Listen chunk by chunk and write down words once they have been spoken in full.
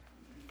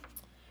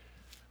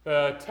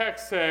The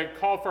texts that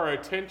call for our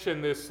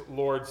attention this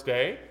Lord's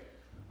Day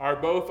are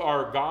both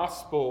our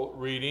gospel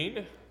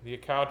reading, the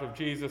account of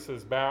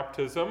Jesus'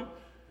 baptism,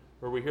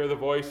 where we hear the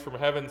voice from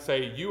heaven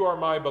say, "You are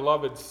my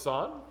beloved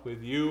Son,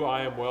 with you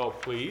I am well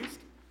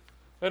pleased,"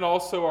 and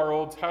also our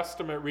Old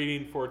Testament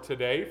reading for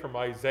today from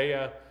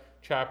Isaiah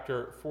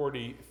chapter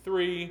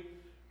 43,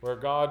 where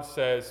God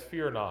says,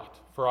 "Fear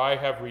not, for I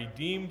have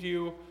redeemed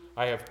you,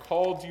 I have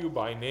called you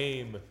by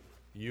name,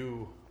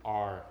 you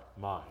are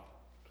mine."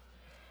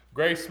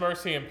 Grace,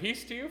 mercy, and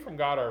peace to you from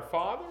God our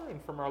Father and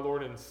from our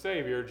Lord and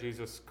Savior,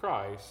 Jesus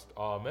Christ.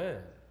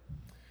 Amen.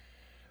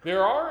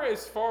 There are,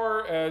 as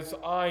far as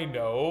I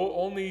know,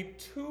 only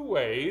two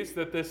ways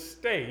that the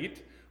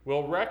state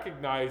will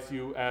recognize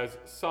you as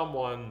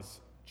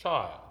someone's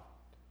child.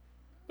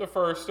 The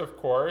first, of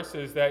course,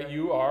 is that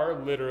you are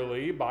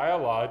literally,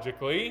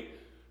 biologically,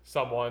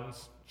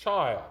 someone's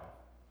child.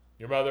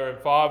 Your mother and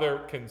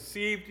father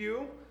conceived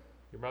you,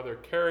 your mother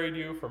carried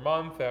you for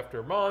month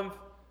after month,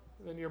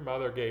 and then your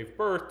mother gave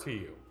birth to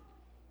you.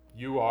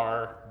 You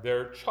are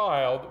their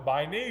child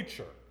by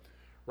nature,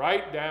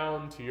 right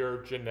down to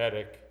your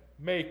genetic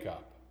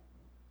makeup.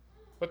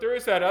 But there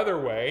is that other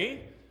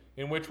way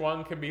in which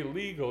one can be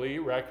legally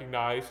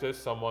recognized as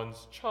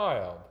someone's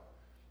child,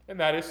 and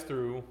that is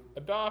through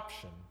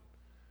adoption.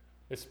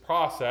 This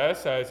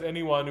process, as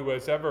anyone who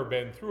has ever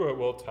been through it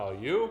will tell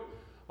you,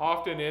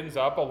 often ends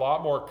up a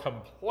lot more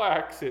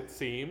complex, it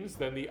seems,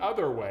 than the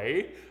other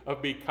way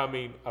of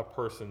becoming a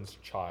person's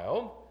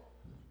child.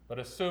 But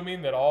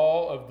assuming that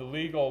all of the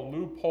legal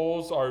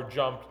loopholes are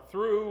jumped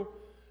through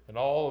and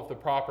all of the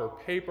proper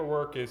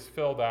paperwork is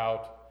filled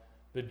out,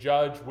 the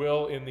judge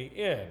will, in the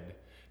end,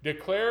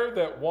 declare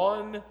that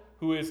one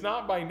who is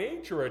not by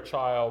nature a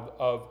child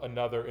of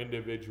another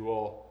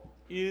individual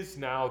is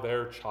now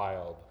their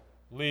child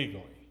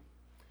legally.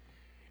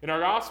 In our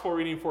gospel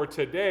reading for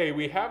today,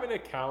 we have an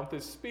account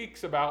that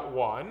speaks about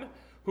one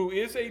who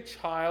is a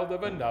child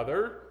of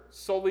another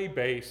solely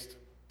based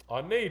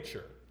on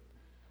nature.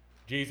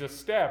 Jesus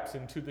steps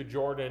into the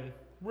Jordan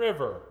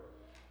River,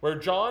 where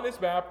John is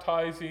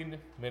baptizing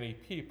many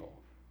people.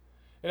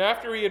 And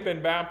after he had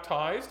been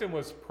baptized and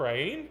was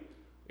praying,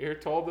 we are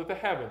told that the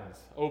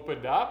heavens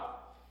opened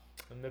up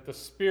and that the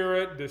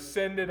Spirit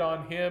descended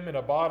on him in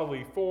a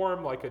bodily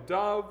form like a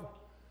dove.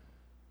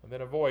 And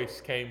then a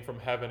voice came from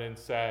heaven and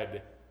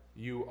said,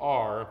 "You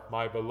are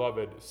my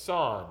beloved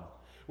Son.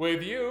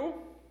 With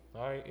you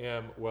I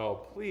am well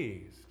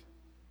pleased."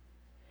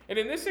 And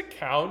in this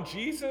account,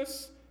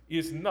 Jesus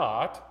is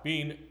not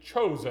being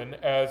chosen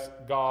as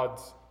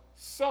God's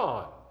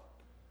Son,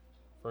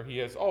 for he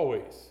has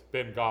always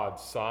been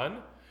God's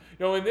Son.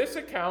 No, in this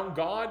account,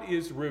 God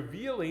is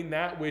revealing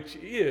that which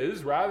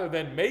is, rather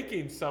than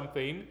making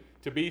something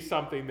to be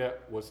something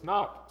that was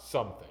not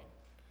something.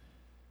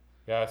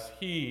 Yes,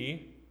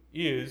 he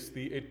is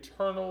the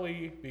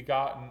eternally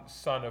begotten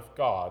Son of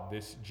God,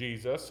 this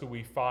Jesus who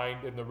we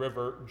find in the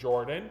river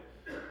Jordan.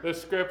 The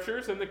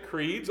scriptures and the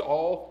creeds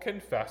all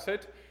confess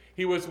it.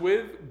 He was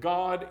with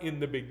God in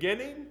the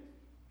beginning.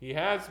 He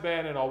has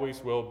been and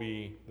always will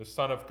be the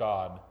Son of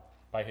God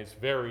by his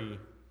very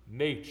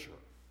nature.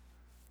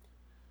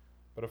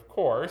 But of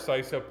course,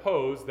 I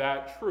suppose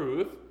that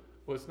truth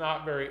was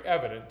not very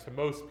evident to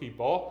most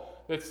people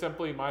that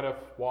simply might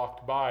have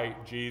walked by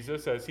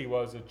Jesus as he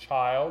was a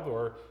child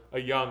or a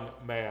young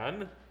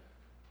man.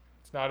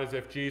 It's not as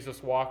if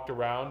Jesus walked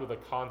around with a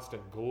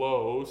constant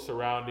glow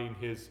surrounding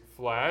his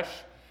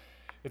flesh.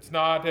 It's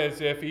not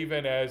as if,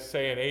 even as,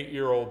 say, an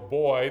 8-year-old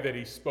boy, that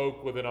he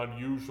spoke with an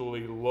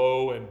unusually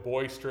low and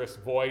boisterous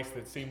voice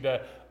that seemed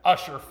to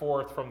usher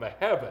forth from the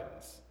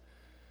heavens.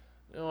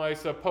 No, I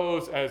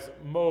suppose,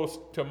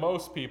 to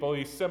most people,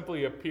 he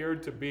simply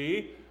appeared to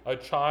be a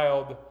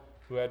child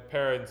who had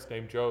parents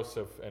named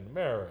Joseph and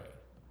Mary.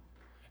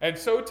 And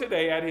so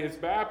today at his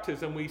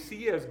baptism, we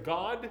see as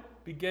God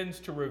begins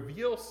to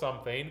reveal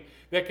something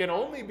that can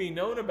only be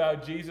known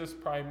about Jesus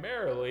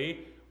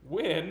primarily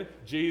when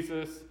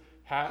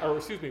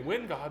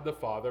when God the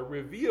Father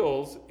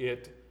reveals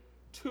it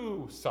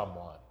to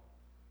someone.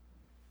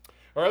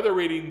 Our other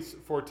readings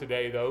for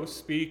today, though,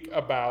 speak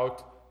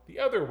about the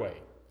other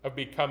way of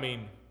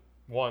becoming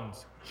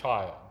one's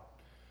child.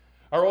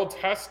 Our Old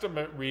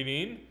Testament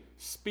reading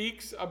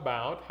speaks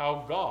about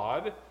how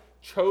God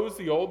chose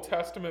the Old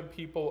Testament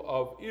people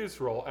of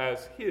Israel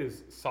as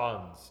his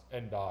sons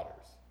and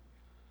daughters.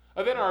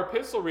 And then our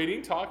epistle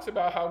reading talks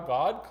about how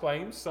God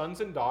claims sons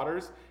and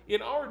daughters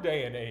in our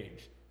day and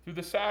age through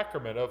the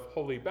sacrament of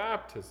holy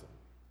baptism.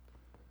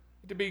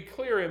 To be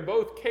clear, in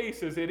both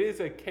cases, it is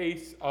a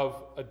case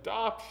of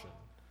adoption.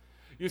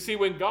 You see,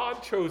 when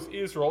God chose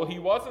Israel, he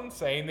wasn't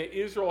saying that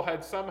Israel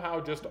had somehow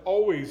just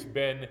always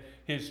been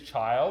his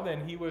child,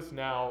 and he was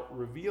now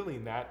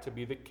revealing that to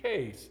be the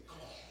case.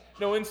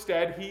 No,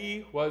 instead,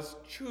 he was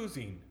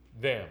choosing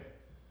them.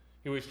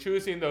 He was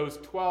choosing those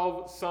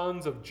 12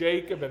 sons of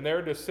Jacob and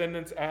their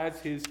descendants as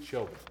his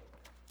children.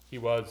 He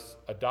was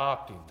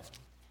adopting them.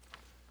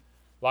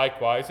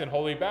 Likewise, in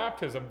holy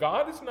baptism,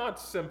 God is not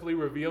simply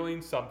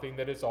revealing something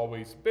that has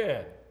always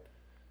been.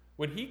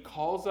 When he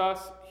calls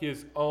us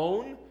his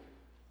own,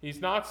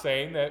 he's not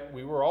saying that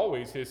we were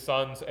always his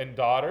sons and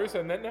daughters,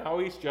 and that now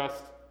he's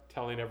just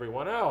telling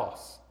everyone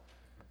else.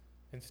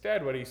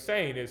 Instead, what he's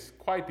saying is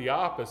quite the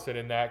opposite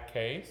in that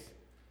case.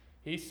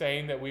 He's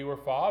saying that we were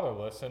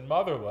fatherless and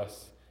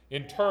motherless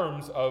in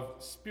terms of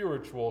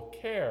spiritual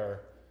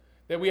care,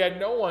 that we had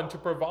no one to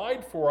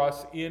provide for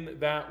us in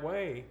that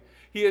way.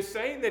 He is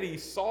saying that he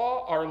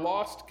saw our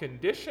lost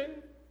condition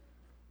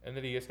and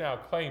that he has now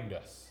claimed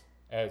us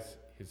as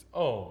his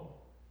own.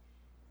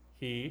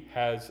 He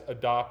has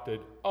adopted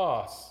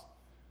us.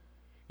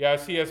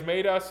 Yes, he has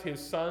made us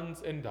his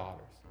sons and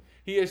daughters.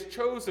 He has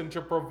chosen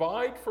to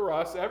provide for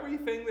us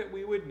everything that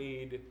we would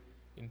need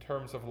in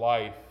terms of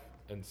life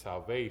and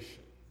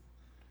salvation.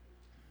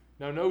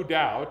 Now, no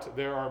doubt,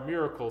 there are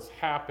miracles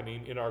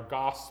happening in our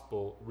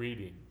gospel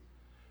reading.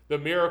 The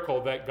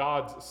miracle that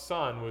God's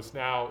Son was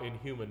now in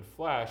human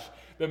flesh,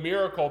 the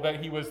miracle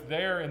that he was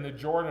there in the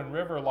Jordan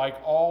River like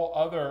all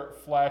other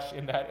flesh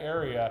in that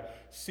area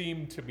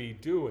seemed to be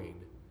doing.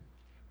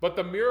 But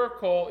the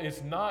miracle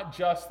is not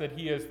just that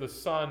he is the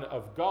Son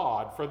of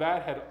God, for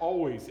that had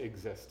always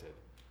existed.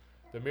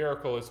 The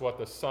miracle is what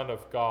the Son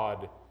of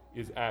God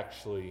is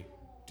actually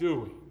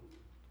doing.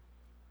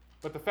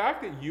 But the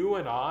fact that you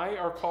and I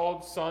are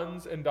called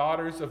sons and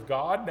daughters of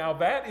God, now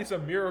that is a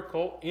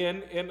miracle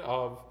in and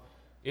of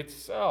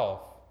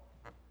itself.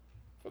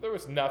 For there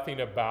was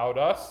nothing about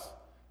us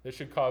that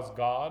should cause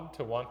God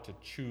to want to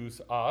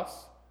choose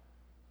us.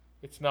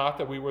 It's not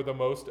that we were the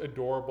most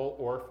adorable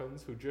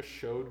orphans who just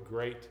showed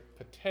great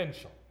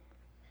potential.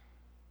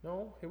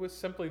 No, it was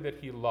simply that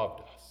he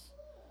loved us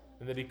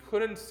and that he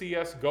couldn't see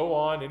us go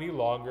on any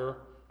longer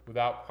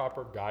without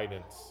proper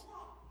guidance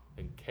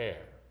and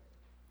care.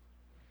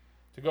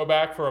 To go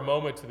back for a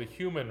moment to the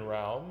human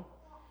realm,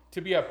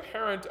 to be a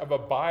parent of a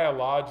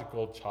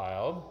biological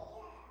child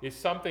is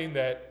something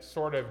that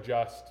sort of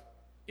just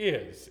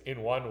is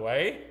in one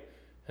way.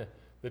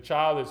 The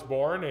child is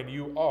born and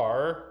you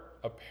are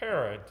a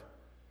parent.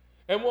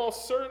 And while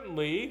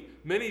certainly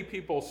many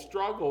people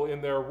struggle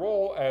in their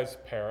role as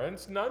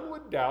parents, none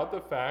would doubt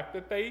the fact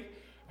that they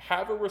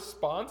have a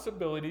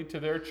responsibility to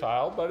their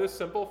child by the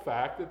simple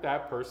fact that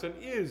that person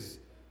is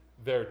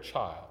their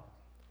child.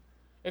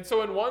 And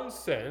so in one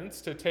sense,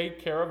 to take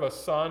care of a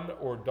son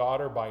or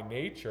daughter by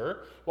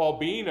nature, while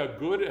being a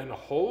good and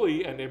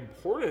holy and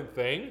important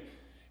thing,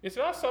 is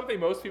not something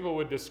most people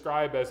would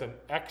describe as an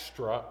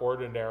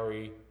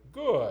extraordinary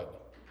good.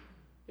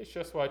 It's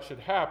just what should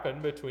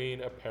happen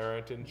between a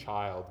parent and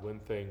child when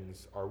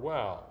things are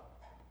well.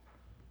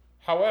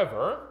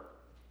 However,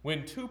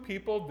 when two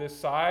people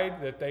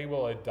decide that they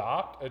will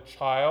adopt a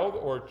child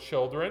or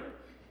children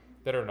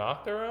that are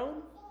not their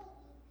own,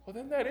 well,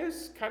 then that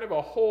is kind of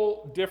a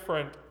whole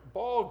different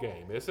ball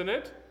game, isn't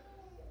it?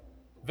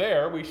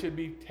 There we should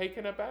be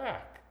taken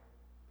aback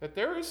that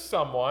there is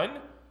someone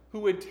who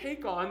would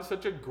take on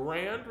such a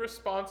grand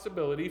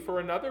responsibility for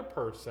another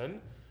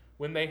person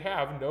when they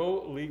have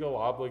no legal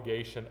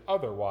obligation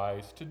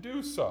otherwise to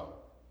do so.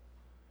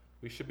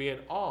 We should be in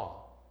awe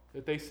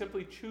that they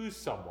simply choose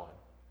someone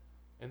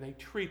and they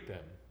treat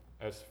them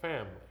as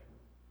family.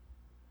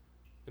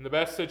 In the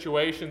best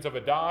situations of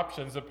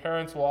adoptions, the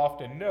parents will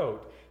often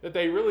note that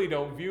they really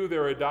don't view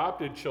their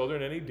adopted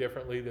children any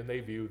differently than they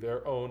view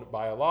their own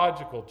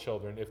biological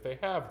children if they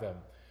have them.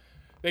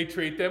 They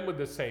treat them with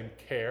the same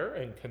care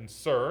and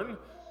concern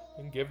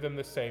and give them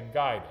the same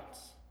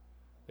guidance.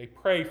 They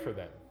pray for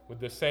them with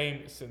the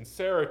same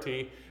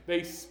sincerity.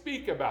 They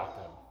speak about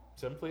them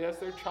simply as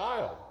their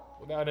child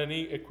without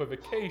any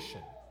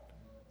equivocation.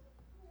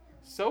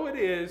 So it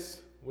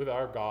is with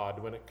our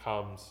God when it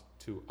comes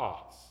to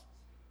us.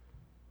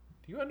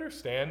 Do you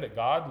understand that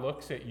God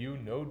looks at you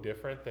no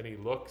different than he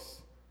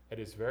looks at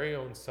his very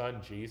own son,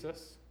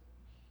 Jesus?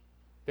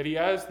 That he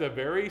has the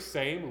very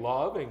same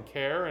love and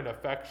care and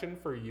affection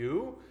for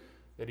you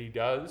that he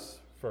does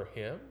for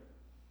him?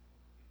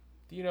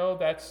 Do you know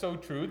that's so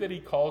true that he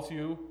calls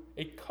you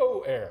a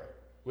co-heir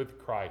with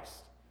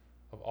Christ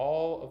of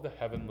all of the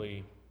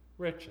heavenly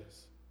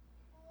riches?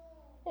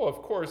 Oh,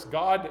 of course,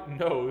 God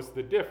knows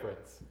the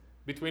difference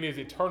between his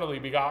eternally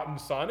begotten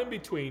Son and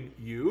between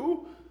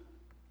you.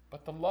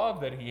 But the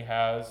love that he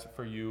has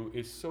for you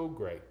is so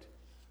great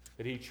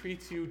that he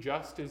treats you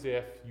just as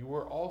if you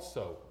were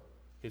also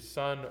his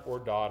son or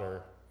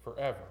daughter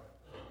forever.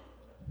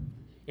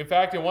 In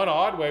fact, in one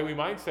odd way, we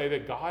might say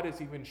that God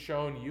has even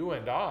shown you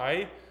and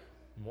I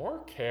more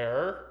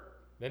care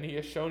than he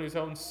has shown his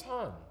own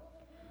son.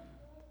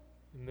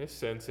 In this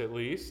sense, at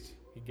least,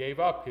 he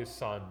gave up his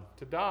son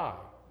to die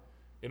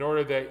in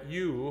order that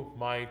you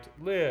might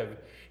live.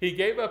 He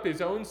gave up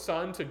his own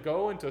son to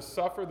go and to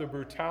suffer the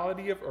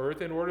brutality of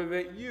earth in order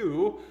that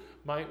you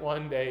might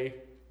one day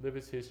live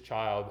as his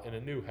child in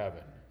a new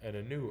heaven and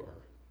a new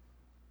earth.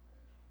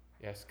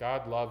 Yes,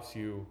 God loves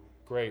you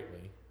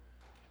greatly.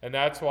 And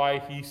that's why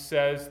he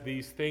says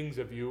these things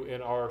of you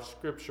in our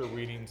scripture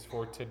readings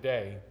for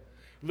today.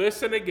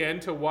 Listen again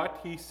to what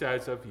he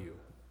says of you.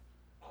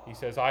 He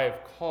says, I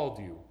have called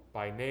you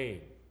by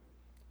name.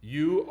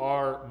 You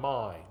are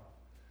mine.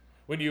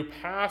 When you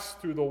pass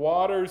through the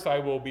waters, I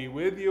will be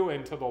with you,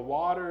 and to the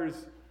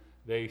waters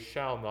they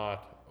shall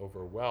not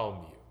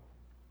overwhelm you.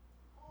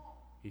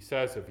 He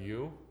says of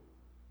you,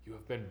 you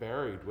have been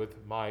buried with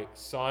my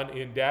Son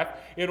in death,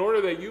 in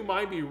order that you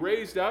might be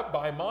raised up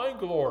by my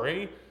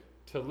glory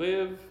to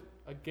live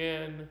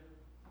again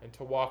and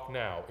to walk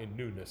now in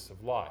newness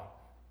of life.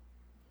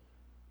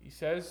 He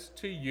says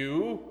to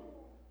you,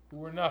 who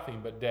were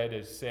nothing but dead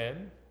as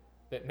sin,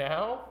 that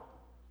now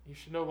you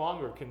should no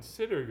longer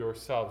consider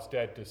yourselves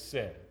dead to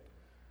sin,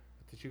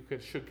 but that you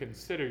should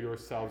consider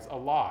yourselves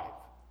alive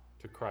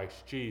to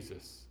Christ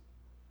Jesus.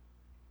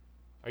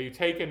 Are you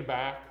taken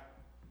back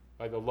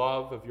by the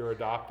love of your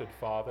adopted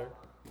Father?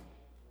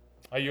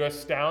 Are you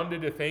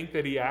astounded to think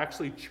that he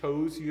actually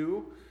chose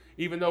you,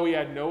 even though he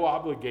had no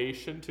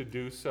obligation to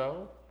do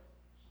so?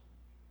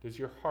 Does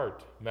your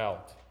heart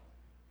melt,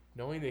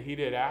 knowing that he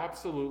did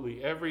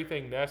absolutely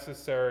everything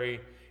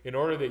necessary in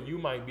order that you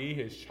might be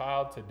his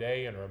child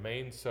today and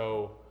remain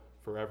so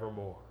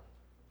forevermore?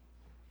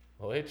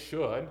 Well, it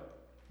should.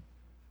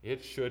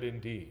 It should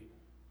indeed.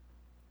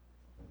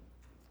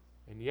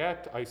 And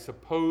yet, I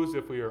suppose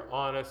if we are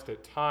honest,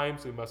 at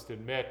times we must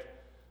admit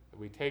that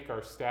we take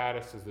our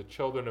status as the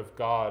children of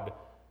God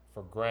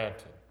for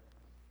granted.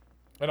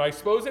 And I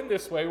suppose in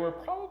this way, we're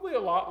probably a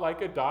lot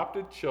like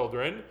adopted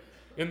children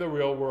in the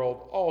real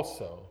world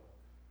also.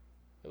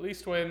 At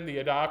least when the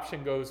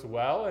adoption goes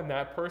well and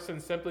that person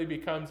simply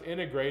becomes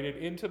integrated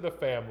into the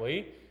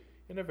family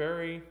in a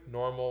very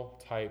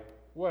normal type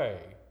way.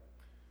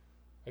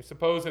 I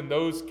suppose in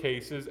those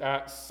cases,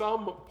 at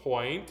some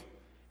point,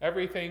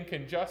 everything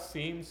can just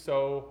seem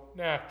so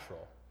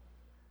natural.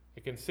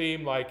 It can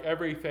seem like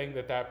everything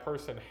that that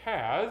person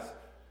has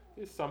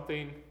is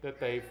something that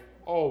they've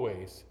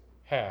always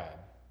had.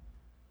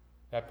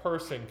 That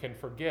person can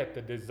forget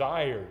the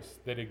desires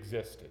that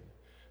existed,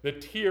 the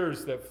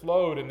tears that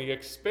flowed, and the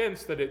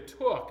expense that it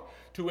took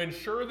to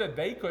ensure that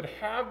they could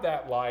have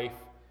that life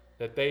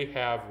that they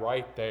have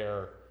right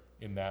there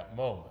in that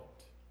moment.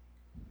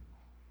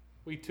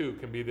 We too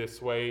can be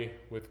this way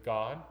with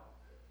God.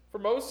 For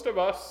most of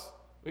us,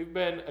 we've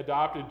been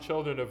adopted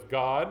children of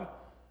God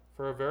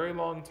for a very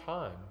long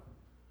time.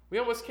 We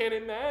almost can't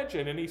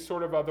imagine any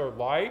sort of other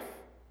life.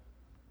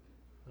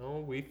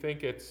 No, we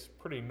think it's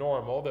pretty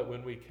normal that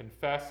when we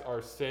confess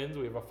our sins,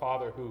 we have a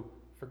Father who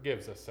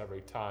forgives us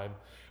every time.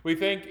 We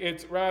think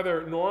it's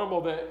rather normal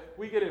that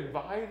we get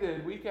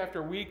invited week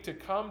after week to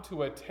come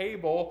to a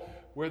table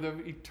where the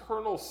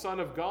eternal Son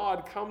of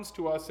God comes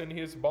to us in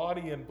his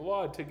body and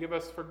blood to give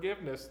us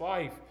forgiveness,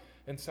 life,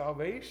 and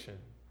salvation.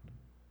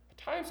 At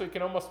times we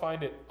can almost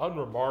find it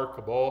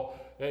unremarkable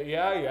that,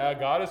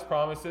 God has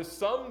promised us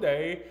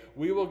someday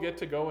we will get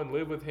to go and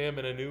live with him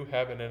in a new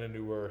heaven and a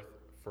new earth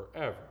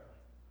forever.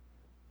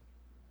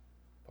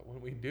 But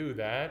when we do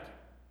that,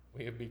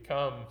 we have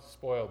become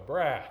spoiled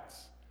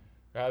brats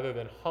rather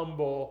than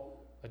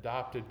humble,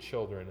 adopted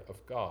children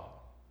of God.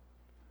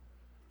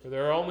 For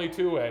there are only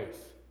two ways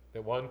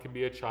that one can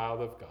be a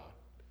child of God.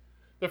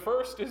 The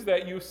first is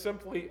that you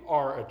simply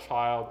are a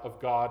child of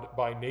God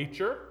by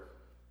nature.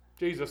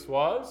 Jesus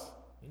was,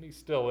 and he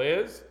still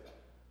is.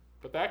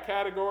 But that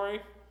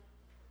category,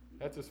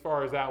 that's as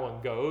far as that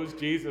one goes.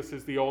 Jesus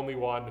is the only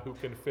one who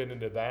can fit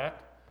into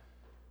that.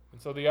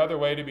 And so the other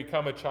way to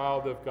become a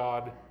child of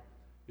God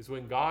is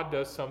when God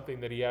does something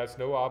that he has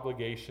no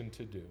obligation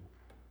to do.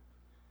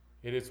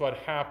 It is what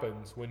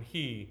happens when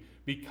he,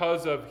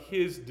 because of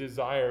his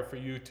desire for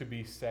you to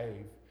be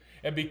saved,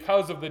 and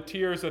because of the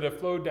tears that have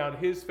flowed down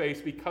his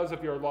face because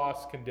of your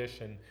lost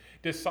condition,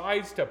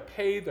 decides to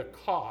pay the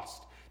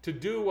cost to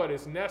do what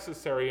is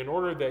necessary in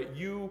order that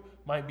you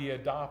might be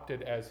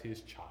adopted as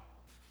his child.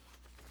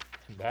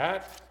 And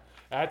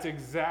that's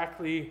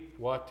exactly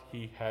what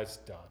he has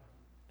done.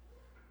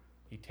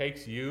 He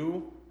takes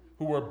you,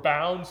 who were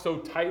bound so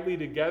tightly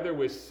together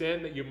with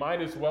sin that you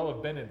might as well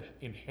have been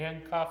in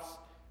handcuffs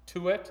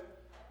to it,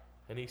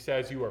 and he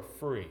says you are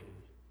free.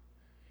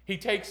 He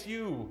takes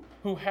you,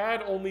 who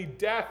had only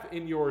death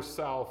in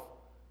yourself,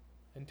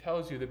 and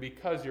tells you that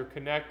because you're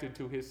connected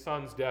to his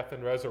Son's death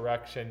and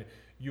resurrection,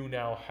 you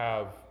now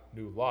have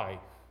new life.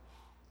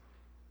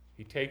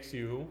 He takes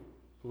you,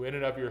 who in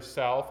and of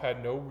yourself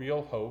had no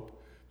real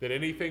hope that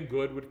anything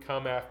good would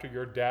come after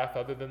your death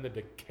other than the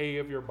decay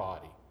of your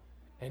body.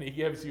 And he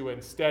gives you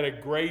instead a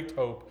great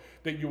hope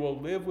that you will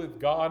live with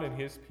God and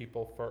his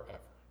people forever.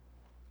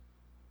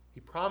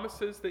 He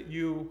promises that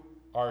you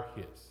are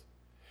his.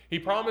 He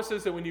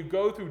promises that when you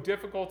go through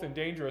difficult and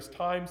dangerous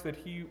times that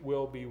he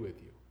will be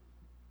with you.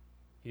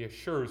 He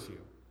assures you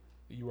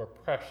that you are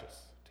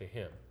precious to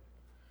him.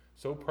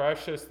 So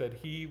precious that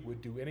he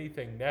would do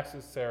anything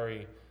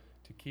necessary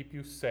to keep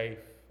you safe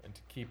and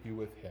to keep you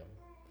with him,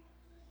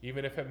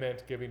 even if it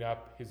meant giving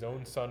up his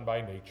own Son by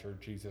nature,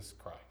 Jesus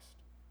Christ.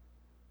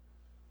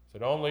 So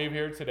don't leave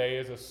here today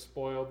as a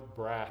spoiled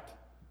brat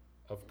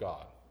of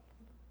God,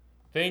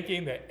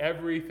 thinking that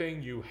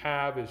everything you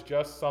have is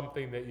just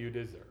something that you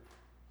deserve.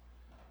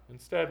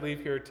 Instead,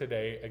 leave here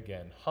today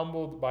again,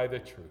 humbled by the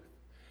truth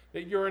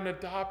that you're an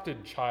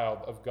adopted child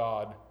of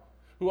God,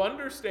 who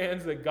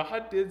understands that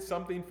God did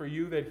something for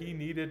you that he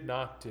needed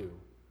not to.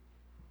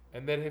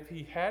 And that if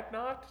he had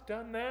not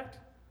done that,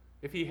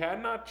 if he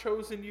had not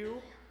chosen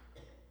you,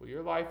 well,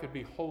 your life would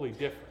be wholly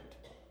different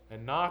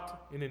and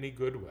not in any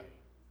good way.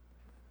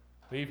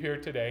 Leave here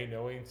today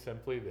knowing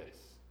simply this: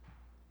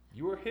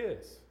 you are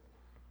his,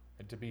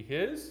 and to be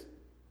his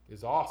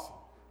is awesome.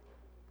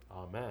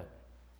 Amen.